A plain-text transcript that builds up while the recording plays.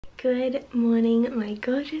Good morning, my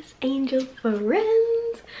gorgeous angel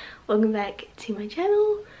friends. Welcome back to my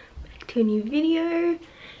channel, back to a new video.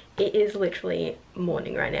 It is literally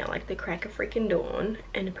morning right now, like the crack of freaking dawn,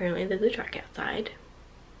 and apparently there's a truck outside.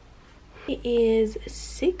 It is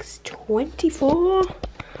 6:24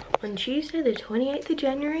 on Tuesday the 28th of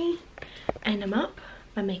January, and I'm up.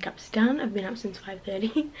 My makeup's done. I've been up since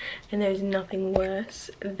 5:30 and there's nothing worse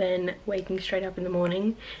than waking straight up in the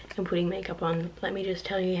morning and putting makeup on. Let me just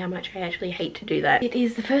tell you how much I actually hate to do that. It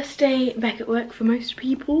is the first day back at work for most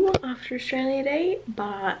people after Australia Day,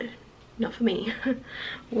 but not for me.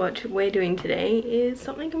 What we're doing today is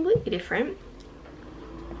something completely different.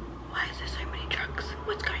 Why is there so many trucks?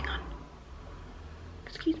 What's going on?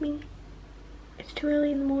 Excuse me. It's too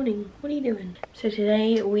early in the morning. What are you doing? So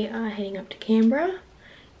today we are heading up to Canberra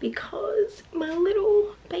because my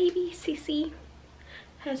little baby sissy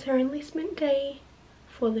has her enlistment day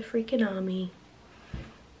for the freaking army.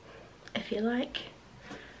 I feel like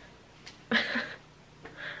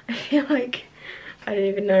I don't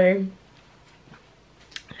even know.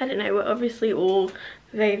 I don't know, we're obviously all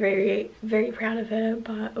very proud of her,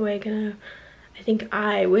 but we're gonna, I think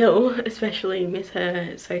I will especially miss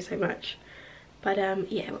her so much. But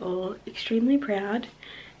yeah, we're all extremely proud,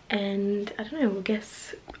 and I don't know, I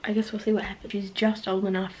guess we'll see what happens. She's just old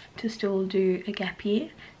enough to still do a gap year,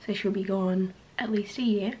 so she'll be gone at least a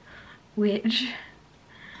year, which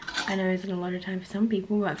I know isn't a lot of time for some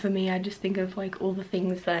people, but for me I just think of like all the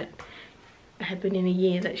things that happen in a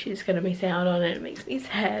year that she's gonna miss out on, and it makes me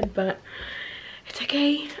sad, but it's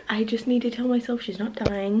okay. I just need to tell myself she's not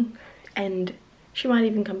dying, and she might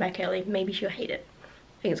even come back early. Maybe she'll hate it.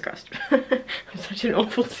 Fingers crossed. I'm such an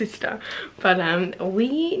awful sister. But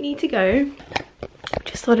we need to go.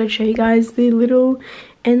 Just thought I'd show you guys the little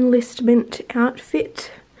enlistment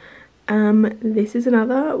outfit. This is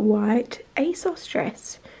another white ASOS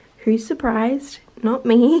dress. Who's surprised? Not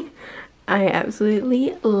me. I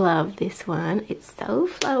absolutely love this one. It's so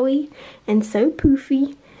flowy and so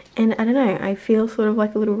poofy. And I don't know, I feel sort of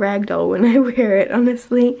like a little rag doll when I wear it,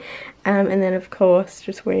 honestly. And then of course,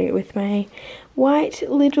 just wearing it with my white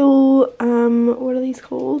little, what are these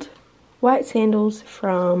called? White sandals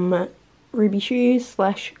from Ruby Shoes /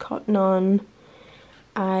 Cotton On.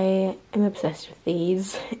 I am obsessed with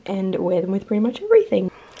these and wear them with pretty much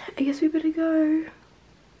everything. I guess we better go.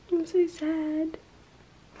 I'm so sad.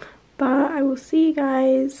 But I will see you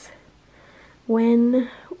guys when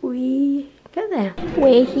we get there.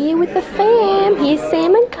 We're here with the fam. Here's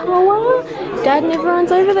Sam and Koa. Dad and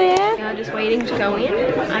everyone's over there. Now just waiting to go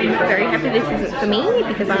in. I'm very happy this isn't for me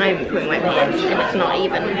because I'm putting my pants and it's not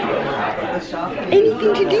even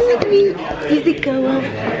anything to do with me. Is it, Koa?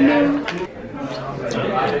 No.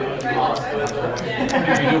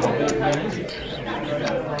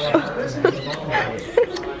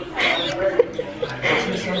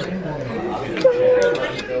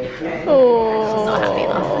 Oh, not happy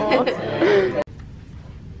enough.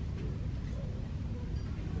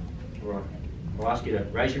 Right. I'll ask you to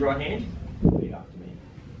raise your right hand. Repeat after me.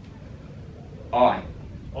 I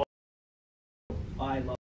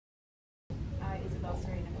love.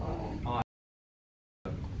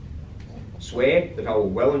 Swear that I will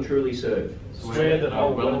well and truly serve. Swear that I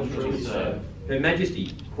will well and truly serve. Her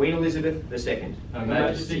Majesty, Queen Elizabeth II. Her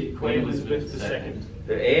Majesty, Queen Elizabeth II.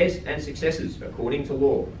 Her heirs and successors according to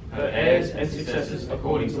law. Her heirs and successors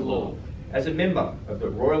according to law. As a member of the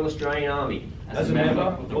Royal Australian Army. As a member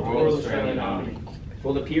of the Royal Australian Army.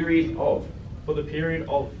 For the period of. For the period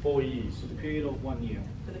of 4 years. For the period of 1 year.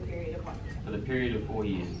 For the period of 1 year. For the period of 4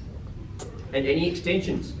 years. And any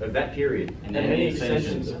extensions of that period. And any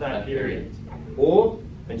extensions of that period. Or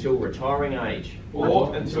until retiring age.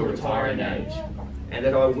 Or until retiring age. And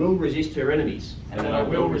that I will resist her enemies. And that I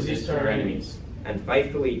will resist her enemies. And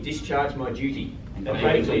faithfully discharge my duty. And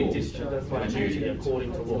according to faithfully law. That's my duty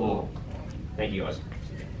according to law. Thank you, guys.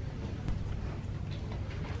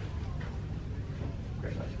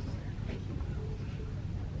 Congratulations.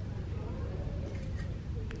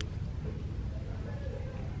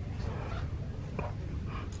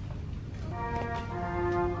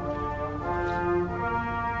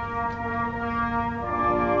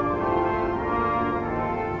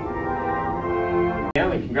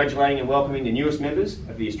 Now, in congratulating and welcoming the newest members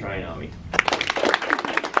of the Australian Army.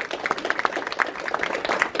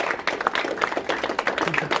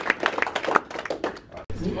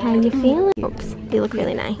 How you feeling? Oops, you look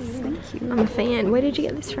really nice. Thank you. I'm a fan. Where did you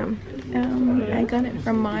get this from? I got it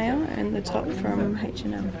from Maya and the top from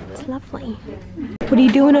H&M. It's lovely. What are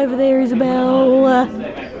you doing over there, Isabel? Well,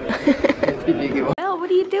 what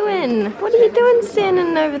are you doing? What are you doing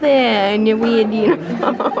standing over there in your weird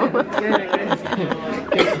uniform?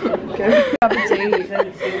 Cup of tea.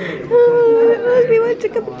 Oh, we want a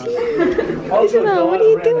cup of tea. Isabel, what are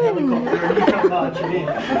you doing?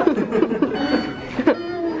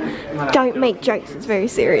 Don't make jokes, it's very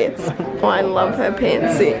serious. Oh, I love her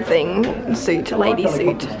pantsuit thing. Suit, lady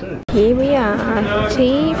suit. Here we are.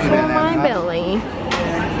 Tea for my belly.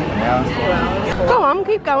 Go on,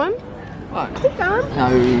 keep going. What? Keep going. No.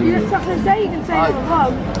 You got something to say, you can say it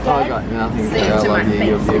on the vlog. I got nothing to say. I love you.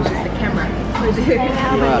 You're beautiful. The camera. You're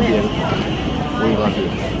beautiful. We love you.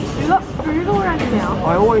 You got food all around your mouth.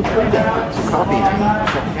 I always do that. It's coffee.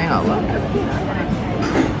 Hang on, look.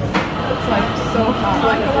 It's like so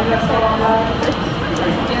hot.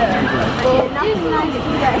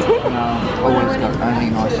 No, always got only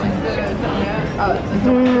nice things.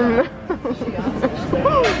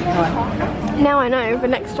 Now I know, but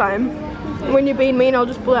next time, when you're being mean, I'll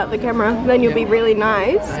just pull out the camera. Then you'll be really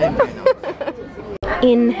nice.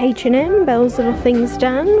 In H&M, Belle's little thing's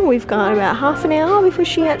done. We've got about half an hour before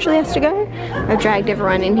she actually has to go. I've dragged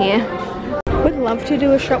everyone in here. Would love to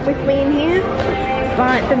do a shop with me in here,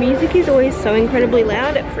 but the music is always so incredibly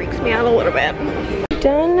loud, it freaks me out a little bit.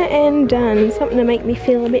 Done and done. Something to make me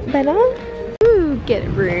feel a bit better. Ooh, get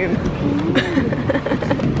room.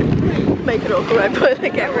 Make it awkward, I put the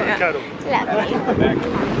camera out. Love you.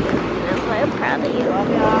 I'm so proud of you.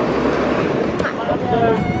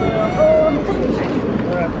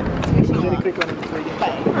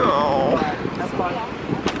 Oh.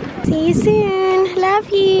 See you soon. Love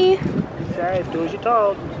you. Do as you're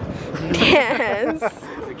told. Yes.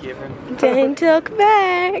 It's a given. Don't talk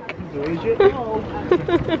back. Do as you're told.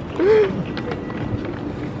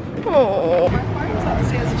 Oh.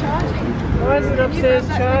 Why is it upstairs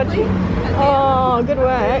charging? Oh, good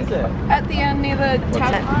work. At the end near the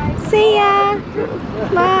tap. See ya.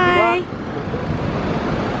 Bye.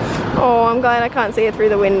 Oh, I'm glad I can't see it through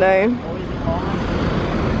the window.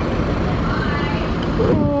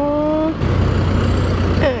 Oh.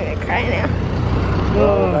 I'm gonna cry now.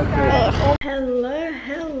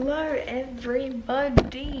 Hello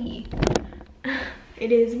everybody.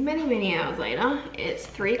 It is many hours later. It's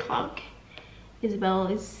 3 o'clock. Isabel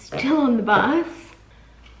is still on the bus.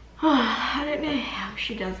 Oh, I don't know how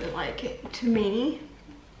she does it. Like, to me,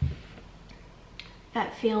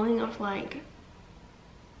 that feeling of like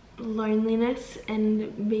loneliness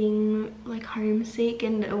and being like homesick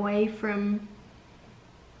and away from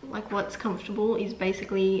like what's comfortable is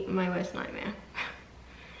basically my worst nightmare.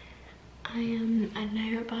 I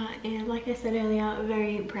know, but yeah, like I said earlier,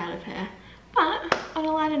 very proud of her. But on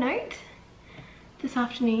a lighter note, this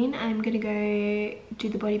afternoon I'm gonna go do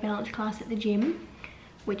the body balance class at the gym,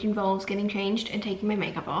 which involves getting changed and taking my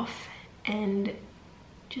makeup off and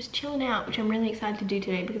just chilling out, which I'm really excited to do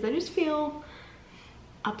today because I just feel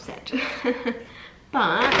upset.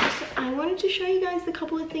 But I wanted to show you guys a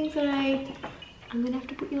couple of things that I'm gonna have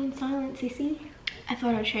to put you on silent, sissy. I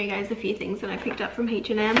thought I'd show you guys a few things that I picked up from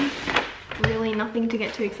H&M. Really nothing to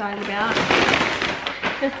get too excited about.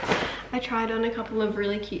 I tried on a couple of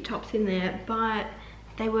really cute tops in there, but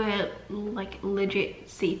they were like legit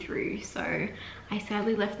see-through, so I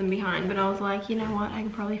sadly left them behind. But I was like, you know what, I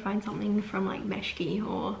could probably find something from like Meshki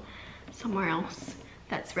or somewhere else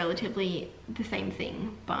that's relatively the same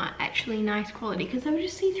thing but actually nice quality, because they were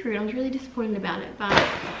just see-through and I was really disappointed about it. But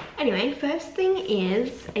anyway, first thing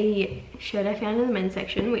is a shirt I found in the men's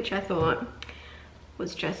section, which I thought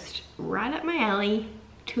was just right up my alley.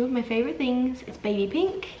 2 of my favorite things. It's baby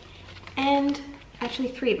pink and actually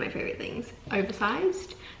 3 of my favorite things.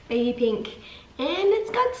 Oversized, baby pink, and it's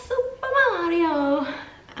got Super Mario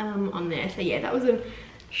on there. So yeah, that was a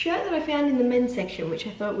shirt that I found in the men's section, which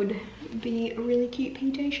I thought would be a really cute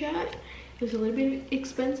PJ shirt. It was a little bit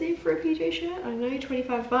expensive for a PJ shirt. I don't know,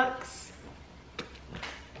 25 bucks.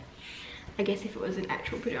 I guess if it was an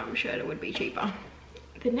actual pajama shirt it would be cheaper.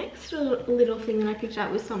 The next little thing that I picked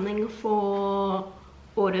up was something for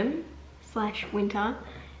autumn/winter,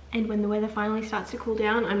 and when the weather finally starts to cool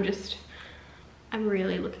down, I'm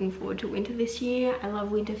really looking forward to winter this year. I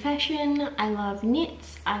love winter fashion, I love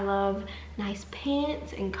knits, I love nice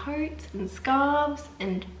pants and coats and scarves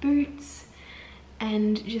and boots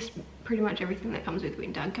and just pretty much everything that comes with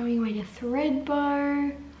winter. Going away to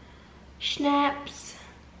Threadbow, schnapps,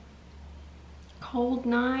 cold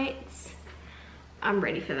nights. I'm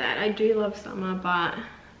ready for that. I do love summer, but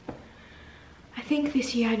I think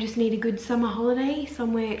this year I just need a good summer holiday,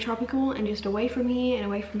 somewhere tropical and just away from here and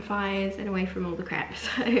away from fires and away from all the crap.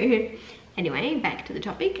 So anyway, back to the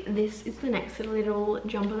topic. This is the next little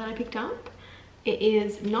jumper that I picked up. It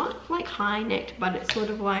is not like high necked, but it's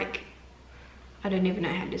sort of like I don't even know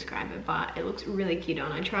how to describe it, but it looks really cute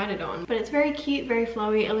on. I tried it on, but it's very cute, very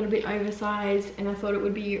flowy, a little bit oversized, and I thought it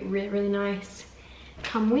would be really, really nice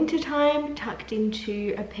come winter time, tucked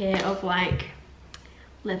into a pair of like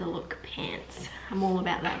leather look pants. I'm all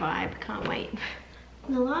about that vibe, can't wait.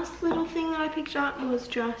 And the last little thing that I picked up was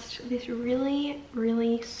just this really,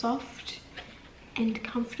 really soft and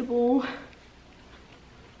comfortable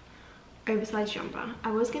oversized jumper. I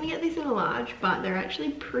was gonna get these in a large, but they're actually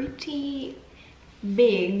pretty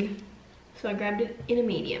big, so I grabbed it in a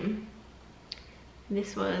medium.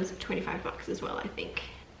 This was 25 bucks as well, I think.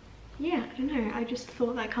 Yeah, I don't know, I just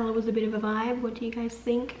thought that color was a bit of a vibe. What do you guys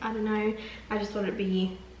think? I don't know, I just thought it'd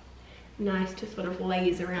be nice to sort of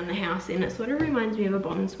laze around the house in. It sort of reminds me of a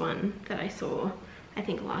Bonds one that I saw, I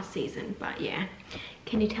think last season, but yeah.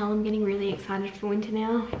 Can you tell I'm getting really excited for winter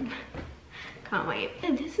now? Can't wait.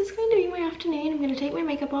 And this is going to be my afternoon. I'm going to take my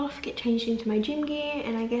makeup off, get changed into my gym gear,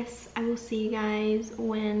 and I guess I will see you guys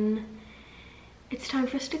when it's time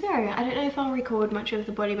for us to go. I don't know if I'll record much of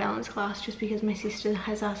the body balance class just because my sister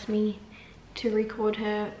has asked me to record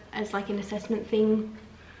her as like an assessment thing.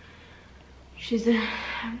 She's a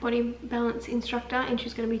body balance instructor and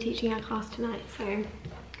she's going to be teaching our class tonight, so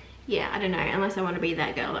yeah, I don't know, unless I want to be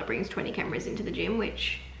that girl that brings 20 cameras into the gym,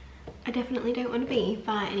 which I definitely don't want to be.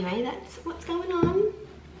 But anyway, that's what's going on.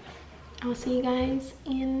 I'll see you guys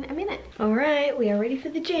in a minute. All right, we are ready for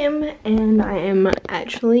the gym, and I am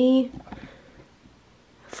actually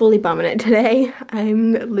fully bumming it today.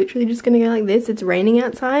 I'm literally just gonna go like this. It's raining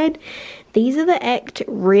outside. These are the Act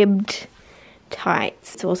ribbed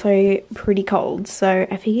tights. It's also pretty cold, so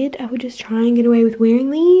I figured I would just try and get away with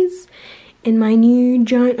wearing these in my new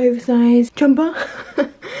giant oversized jumper.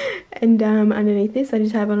 And underneath this I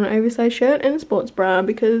just have on an oversized shirt and a sports bra,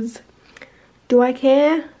 because do I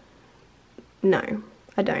care? No,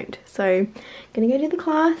 I don't. So gonna go to the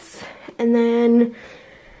class, and then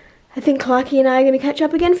I think Clarke and I are gonna catch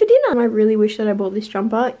up again for dinner. I really wish that I bought this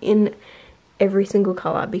jumper in every single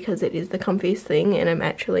colour, because it is the comfiest thing and I'm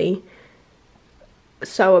actually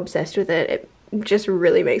so obsessed with it. It just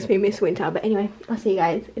really makes me miss winter. But anyway, I'll see you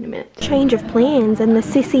guys in a minute. Change of plans, and the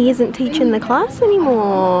sissy isn't teaching the class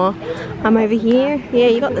anymore. I'm over here. Yeah,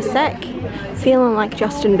 you got the sack. Feeling like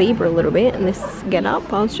Justin Bieber a little bit in this get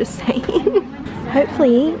up, I was just saying.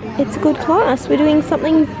 Hopefully it's a good class. We're doing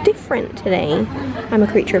something different today. I'm a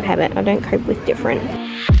creature of habit. I don't cope with different.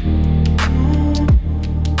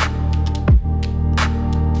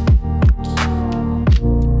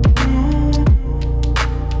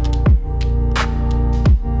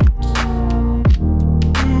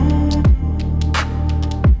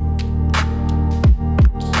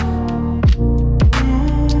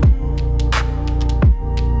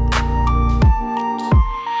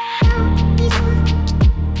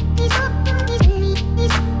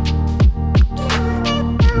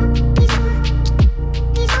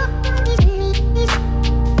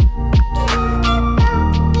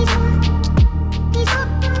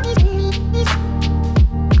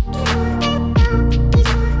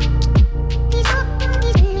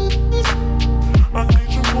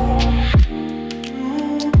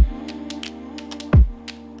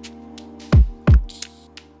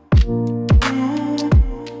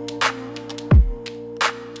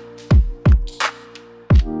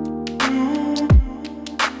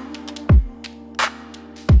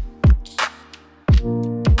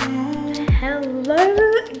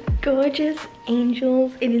 Gorgeous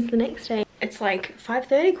angels, it is the next day. It's like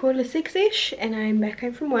 5:30, 5:45-ish, and I'm back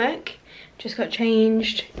home from work. Just got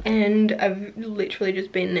changed, and I've literally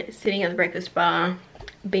just been sitting at the breakfast bar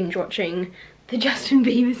binge watching the Justin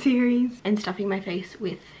Bieber series and stuffing my face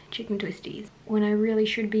with chicken twisties when I really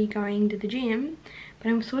should be going to the gym, but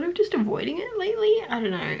I'm sort of just avoiding it lately. I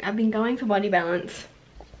don't know, I've been going for body balance,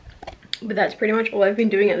 but that's pretty much all I've been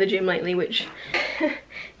doing at the gym lately, which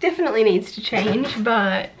definitely needs to change.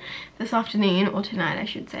 But this afternoon, or tonight I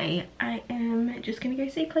should say, I am just gonna go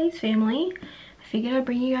see Clay's family. I figured I'd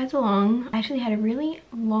bring you guys along. I actually had a really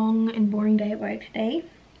long and boring day at work today,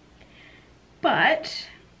 but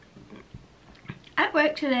at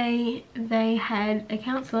work today they had a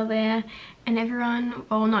counsellor there, and everyone,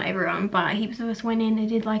 well not everyone, but heaps of us went in and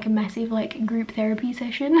did like a massive like group therapy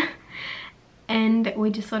session. And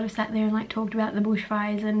we just sort of sat there and like talked about the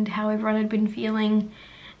bushfires and how everyone had been feeling.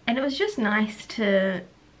 And it was just nice to,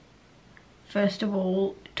 first of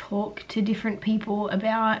all, talk to different people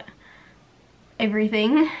about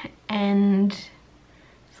everything and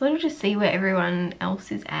sort of just see where everyone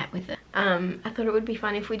else is at with it. I thought it would be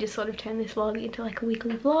fun if we just sort of turn this vlog into like a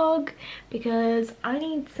weekly vlog, because I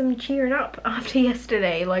need some cheering up after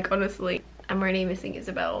yesterday. Like honestly, I'm already missing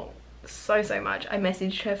Isabel so much. I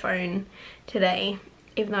messaged her phone today,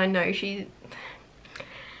 even though I know she's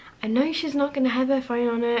not going to have her phone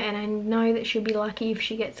on her, and I know that she'll be lucky if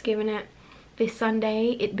she gets given it this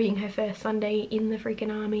Sunday, it being her first Sunday in the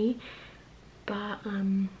freaking army. But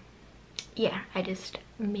yeah, I just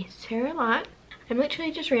miss her a lot. I'm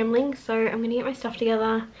literally just rambling, so I'm gonna get my stuff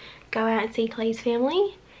together, go out and see Clay's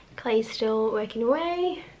family. Clay's still working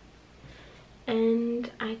away,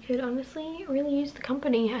 and I could honestly really use the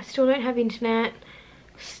company. I still don't have internet,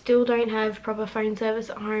 still don't have proper phone service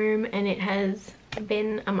at home, and it has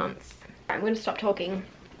been a month. I'm gonna stop talking.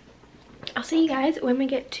 I'll see you guys when we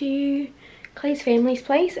get to Clay's family's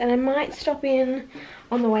place, and I might stop in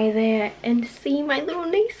on the way there and see my little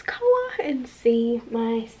niece Koa and see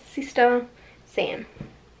my sister Sam.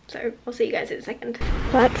 So I'll see you guys in a second.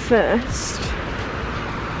 But first,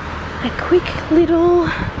 a quick little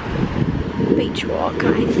beach walk.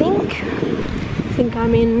 I think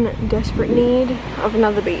I'm in desperate need of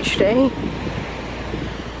another beach day.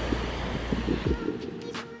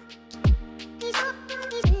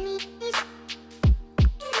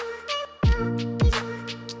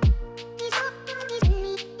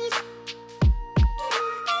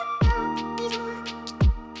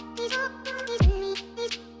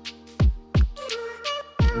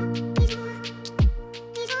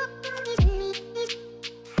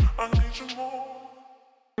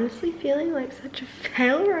 Honestly feeling like such a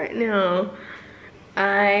fail right now.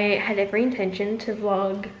 I had every intention to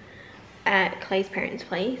vlog at Clay's parents'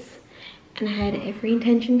 place, and I had every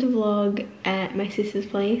intention to vlog at my sister's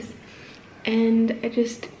place, and I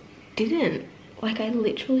just didn't. Like, I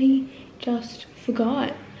literally just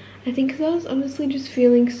forgot. I think because I was honestly just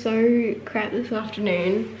feeling so crap this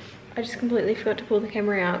afternoon, I just completely forgot to pull the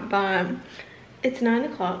camera out. But it's 9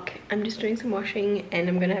 o'clock, I'm just doing some washing, and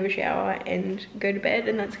I'm gonna have a shower and go to bed,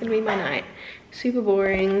 and that's gonna be my night. Super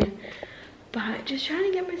boring, but just trying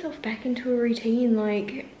to get myself back into a routine.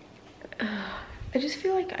 Like, I just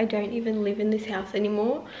feel like I don't even live in this house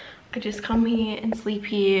anymore. I just come here and sleep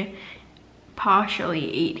here, partially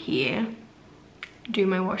eat here, do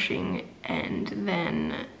my washing, and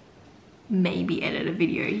then maybe edit a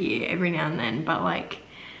video here every now and then. But like,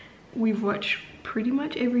 we've watched pretty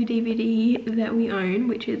much every DVD that we own,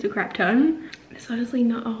 which is a crap ton. There's honestly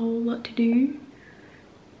not a whole lot to do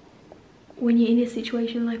when you're in a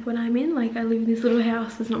situation like what I'm in. Like, I live in this little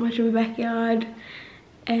house, there's not much of a backyard,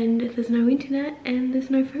 and there's no internet, and there's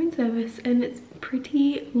no phone service, and it's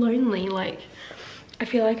pretty lonely. Like, I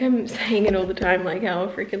feel like I'm saying it all the time, like how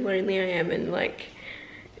freaking lonely I am, and like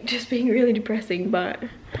just being really depressing, but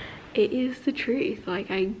it is the truth. Like,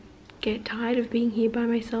 I get tired of being here by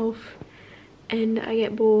myself, and I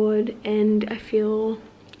get bored, and I feel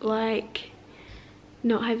like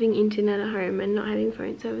not having internet at home and not having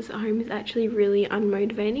phone service at home is actually really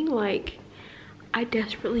unmotivating. Like, I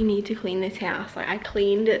desperately need to clean this house. Like, I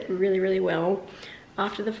cleaned it really well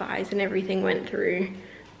after the fires and everything went through,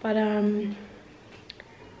 but I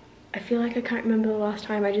feel like I can't remember the last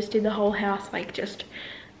time I just did the whole house, like just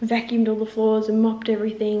vacuumed all the floors and mopped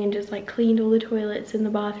everything and just like cleaned all the toilets and the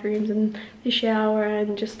bathrooms and the shower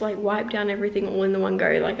and just like wiped down everything all in the one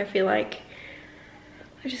go. Like, I feel like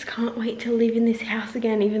I just can't wait to live in this house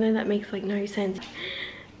again, even though that makes like no sense.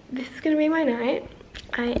 This is gonna be my night.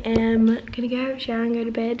 I am gonna go have a shower and go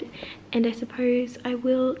to bed, and I suppose I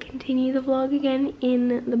will continue the vlog again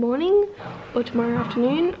in the morning or tomorrow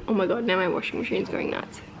afternoon. Oh my god, now my washing machine's going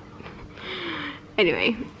nuts.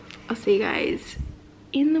 Anyway, I'll see you guys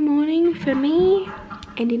in the morning for me,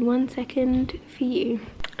 and in 1 second for you.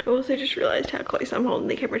 I also just realized how close I'm holding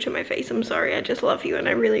the camera to my face. I'm sorry, I just love you, and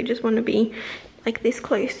I really just want to be like this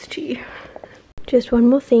close to you. Just one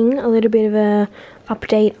more thing, a little bit of a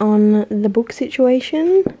update on the book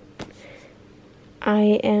situation.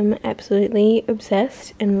 I am absolutely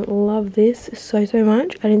obsessed and love this so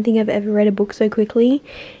much. I don't think I've ever read a book so quickly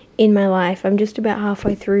in my life. I'm just about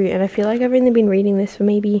halfway through, and I feel like I've only been reading this for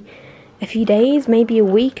maybe a few days, maybe a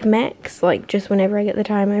week max. Like, just whenever I get the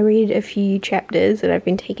time, I read a few chapters, and I've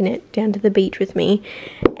been taking it down to the beach with me,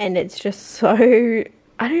 and it's just so,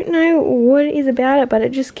 I don't know what it is about it, but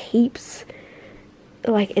it just keeps,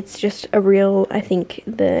 like, it's just a real, I think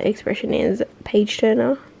the expression is page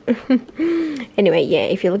turner. Anyway, yeah,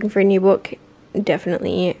 if you're looking for a new book,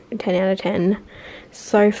 definitely 10 out of 10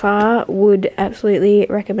 so far. Would absolutely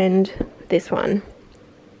recommend this one.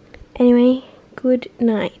 Anyway, good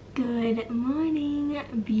night. Good morning,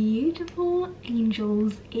 beautiful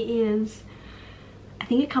angels. It is, I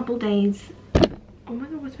think, a couple days. Oh my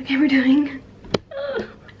god, what's my camera doing?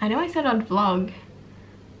 I know I said I'd vlog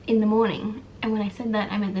in the morning, and when I said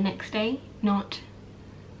that, I meant the next day, not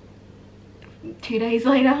 2 days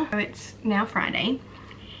later. So it's now Friday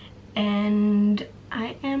and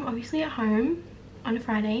I am obviously at home on a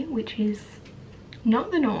Friday, which is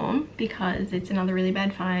not the norm because it's another really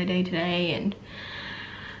bad fire day today and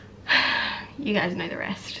you guys know the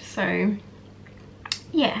rest. So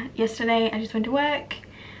yeah, yesterday I just went to work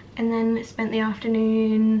and then spent the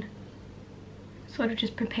afternoon sort of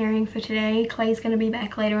just preparing for today. Clay's going to be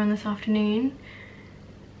back later on this afternoon.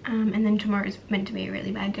 And then tomorrow is meant to be a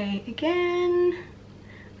really bad day again.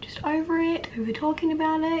 Just over it, over talking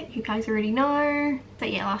about it. You guys already know. So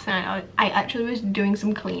yeah, last night I actually was doing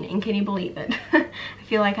some cleaning. Can you believe it? I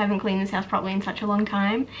feel like I haven't cleaned this house properly in such a long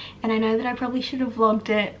time. And I know that I probably should have vlogged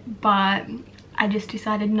it, but I just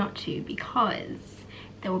decided not to because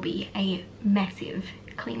there will be a massive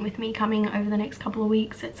clean with me coming over the next couple of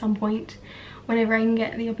weeks at some point. Whenever I can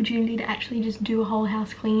get the opportunity to actually just do a whole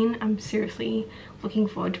house clean, I'm seriously looking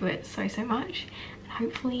forward to it so much. And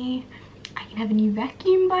hopefully I can have a new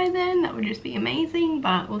vacuum by then. That would just be amazing,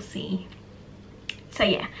 but we'll see. So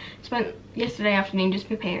yeah, spent yesterday afternoon just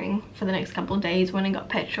preparing for the next couple of days when I got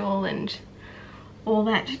petrol and all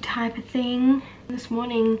that type of thing. This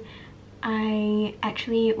morning I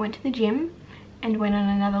actually went to the gym and went on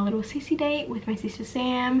another little sissy date with my sister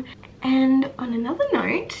Sam. And on another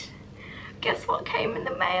note, guess what came in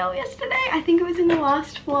the mail yesterday? I think it was in the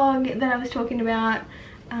last vlog that I was talking about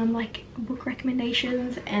like book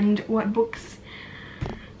recommendations and what books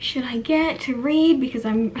should I get to read, because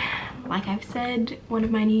I'm, like I've said, one of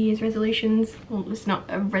my New Year's resolutions, well, it's not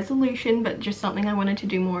a resolution but just something I wanted to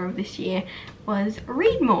do more of this year, was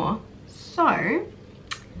read more. So I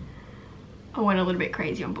went a little bit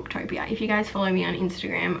crazy on Booktopia. If you guys follow me on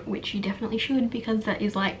Instagram, which you definitely should, because that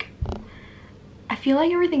is like, I feel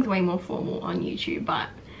like everything's way more formal on YouTube, but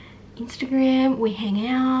Instagram, we hang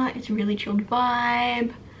out, it's a really chilled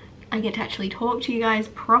vibe. I get to actually talk to you guys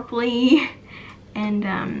properly.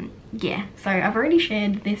 And yeah, so I've already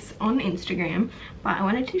shared this on Instagram, but I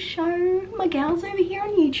wanted to show my gals over here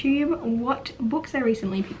on YouTube what books I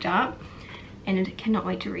recently picked up and cannot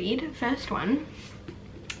wait to read. First one,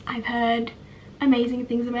 I've heard amazing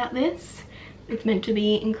things about this. It's meant to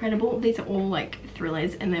be incredible. These are all like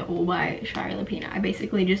thrillers and they're all by Shari Lapina. I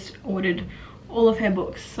basically just ordered all of her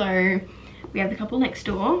books. So we have The Couple Next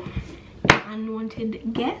Door,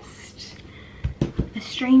 Unwanted Guest, A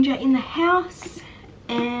Stranger in the House,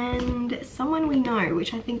 and Someone We Know,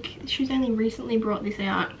 which I think she's only recently brought this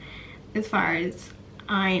out as far as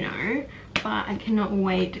I know, but I cannot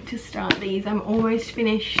wait to start these. I'm almost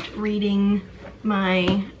finished reading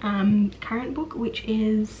my current book, which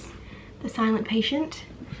is The Silent Patient,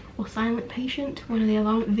 or Silent Patient, one or the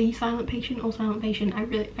other, The Silent Patient or Silent Patient.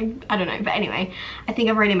 I don't know, but anyway, I think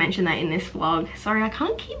I've already mentioned that in this vlog. Sorry, I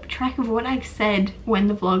can't keep track of what I've said when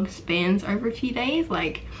the vlog spans over a few days.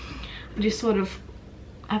 Like, I just sort of,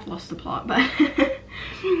 I've lost the plot, but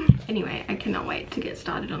anyway, I cannot wait to get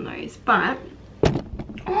started on those. But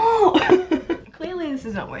oh clearly this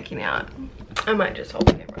is not working out. I might just hold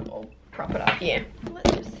the camera or prop it up here.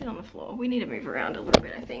 Let's just sit on the floor. We need to move around a little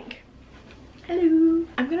bit, I think. Hello.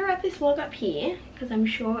 I'm gonna wrap this vlog up here because I'm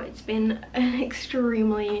sure it's been an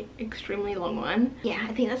extremely long one. Yeah,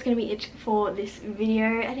 I think that's gonna be it for this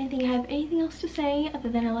video. I don't think I have anything else to say other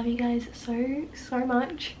than I love you guys so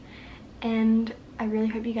much, and I really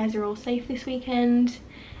hope you guys are all safe this weekend,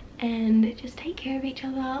 and just take care of each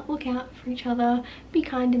other, look out for each other, be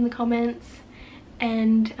kind in the comments,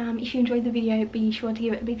 and if you enjoyed the video, be sure to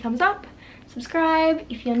give it a big thumbs up. Subscribe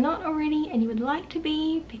if you're not already and you would like to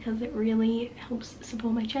be, because it really helps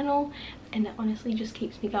support my channel and it honestly just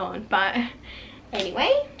keeps me going. But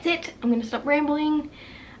anyway, that's it. I'm gonna stop rambling.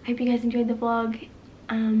 I hope you guys enjoyed the vlog,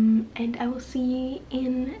 and I will see you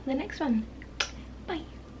in the next one.